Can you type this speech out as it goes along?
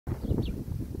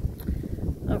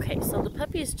Okay, so the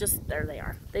puppies there they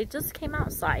are. They just came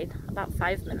outside about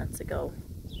 5 minutes ago.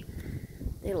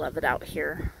 They love it out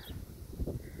here.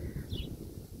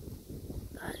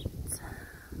 But,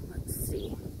 let's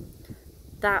see.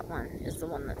 That one is the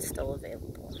one that's still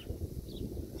available.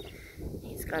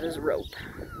 He's got his rope.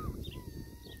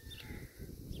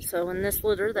 So in this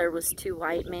litter there was 2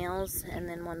 white males and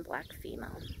then 1 black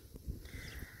female.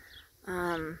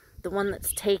 The one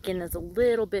that's taken is a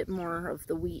little bit more of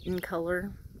the wheat in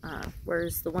color,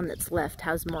 whereas the one that's left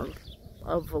has more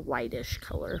of a whitish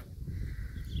color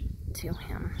to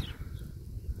him.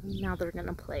 Now they're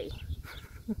gonna play.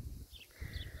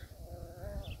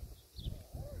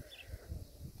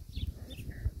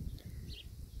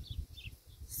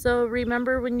 So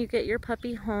remember, when you get your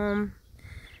puppy home,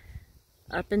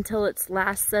 up until its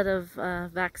last set of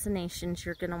vaccinations,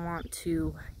 you're going to want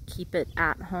to keep it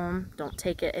at home. Don't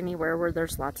take it anywhere where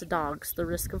there's lots of dogs. The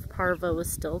risk of parvo is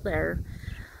still there.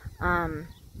 And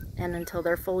until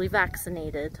they're fully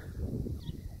vaccinated,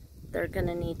 they're going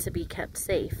to need to be kept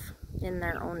safe in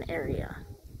their own area.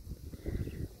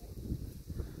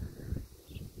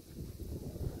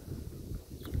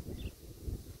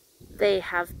 They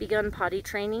have begun potty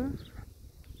training,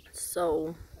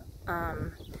 so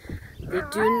they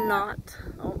do not,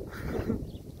 oh.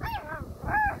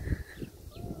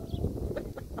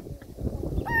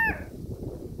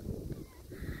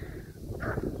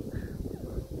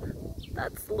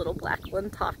 That's the little black one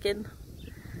talking.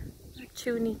 They're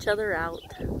chewing each other out.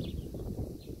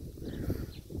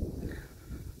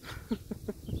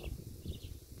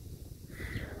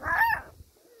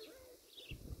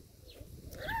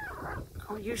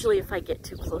 Oh, usually if I get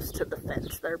too close to the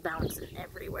fence, they're bouncing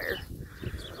everywhere.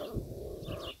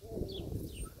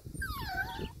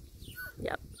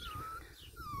 Yep.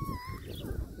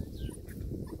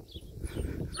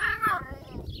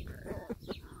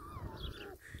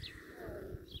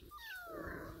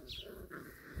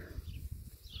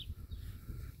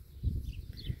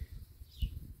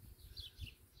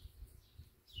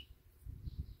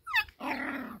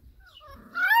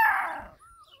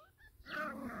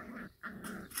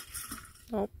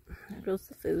 Oh, there goes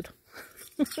the food.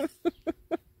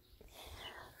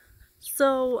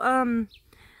 So,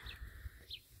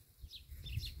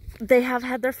 they have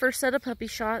had their first set of puppy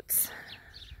shots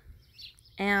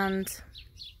and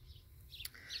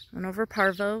went over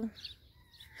parvo.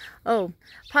 Oh,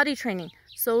 potty training.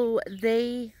 So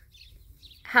they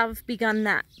have begun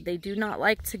that. They do not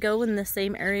like to go in the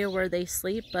same area where they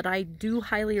sleep, but I do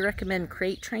highly recommend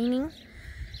crate training.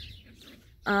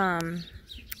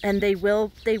 And they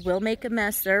will make a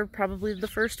mess there probably the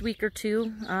first week or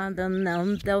two.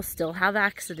 Then they'll still have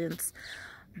accidents.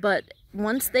 But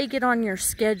once they get on your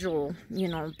schedule, you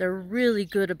know, they're really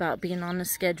good about being on a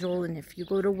schedule. And if you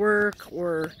go to work,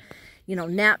 or, you know,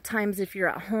 nap times, if you're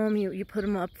at home, you put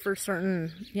them up for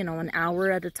certain, you know, an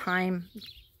hour at a time,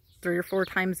 3 or 4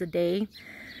 times a day.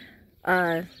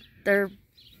 They're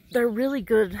really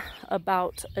good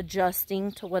about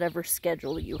adjusting to whatever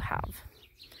schedule you have.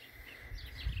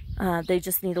 They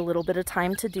just need a little bit of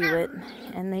time to do it,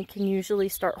 and they can usually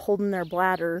start holding their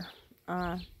bladder.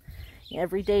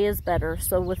 Every day is better.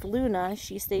 So with Luna,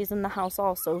 she stays in the house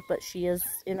also, but she is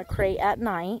in a crate at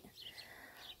night.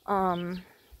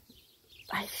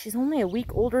 She's only a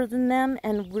week older than them,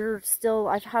 and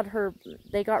I've had her,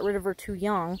 they got rid of her too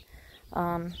young.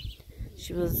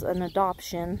 She was an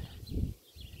adoption,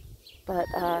 but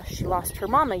she lost her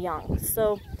mama young.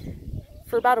 So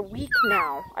for about a week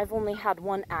now, I've only had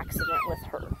 1 accident with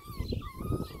her.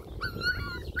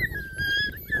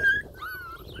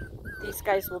 These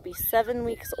guys will be 7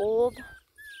 weeks old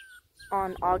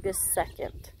on August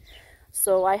 2nd.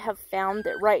 So I have found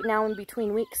that right now, in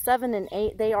between week 7 and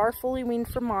 8, they are fully weaned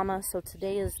from mama. So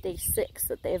today is day 6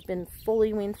 that they have been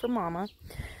fully weaned from mama.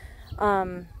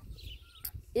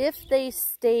 If they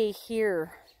stay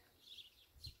here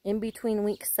in between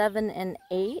week 7 and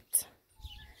 8,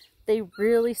 they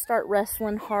really start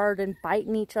wrestling hard and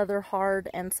biting each other hard.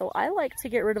 And so I like to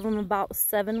get rid of them about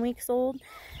 7 weeks old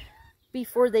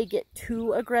before they get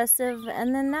too aggressive.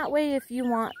 And then that way, if you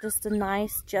want just a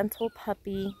nice, gentle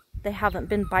puppy, they haven't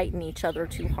been biting each other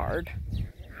too hard.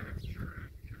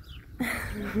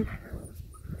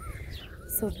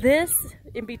 So this,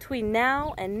 in between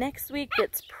now and next week,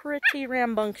 gets pretty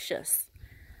rambunctious.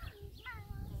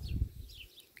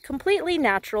 Completely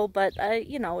natural, but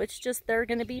you know, it's just they're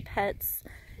going to be pets,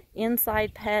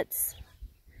 inside pets.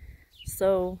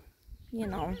 So, you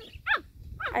know,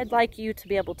 I'd like you to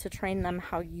be able to train them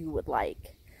how you would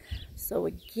like. So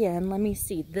again, let me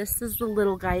see. This is the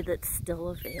little guy that's still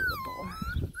available.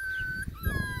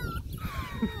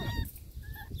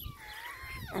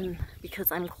 and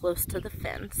because I'm close to the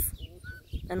fence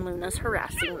and Luna's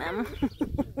harassing them.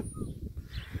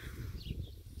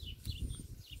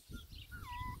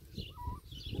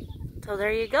 So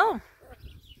there you go.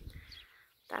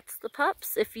 That's the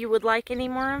pups. If you would like any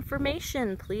more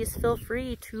information, please feel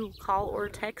free to call or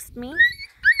text me.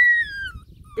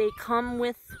 They come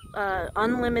with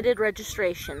unlimited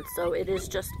registration, so it is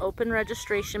just open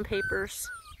registration papers.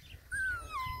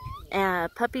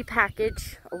 Puppy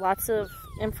package, lots of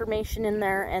information in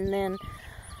there, and then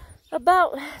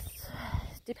about,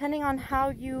 depending on how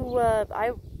you,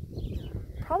 I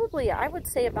would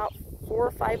say about 4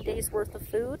 or 5 days worth of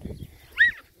food.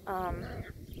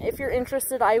 If you're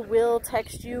interested, I will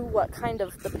text you what kind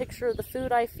of the picture of the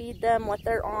food I feed them, what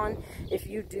they're on. If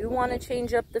you do want to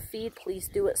change up the feed, please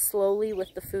do it slowly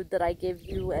with the food that I give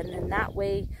you, and then that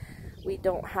way we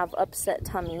don't have upset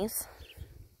tummies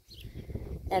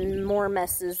and more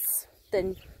messes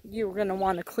than you're going to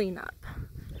want to clean up.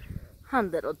 Huh,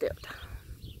 little dude.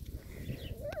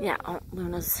 Yeah, oh,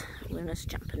 Luna's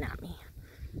jumping at me.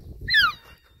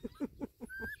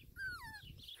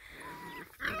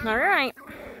 Alright,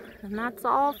 and that's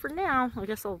all for now. I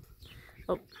guess I'll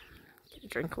get a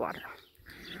drink of water.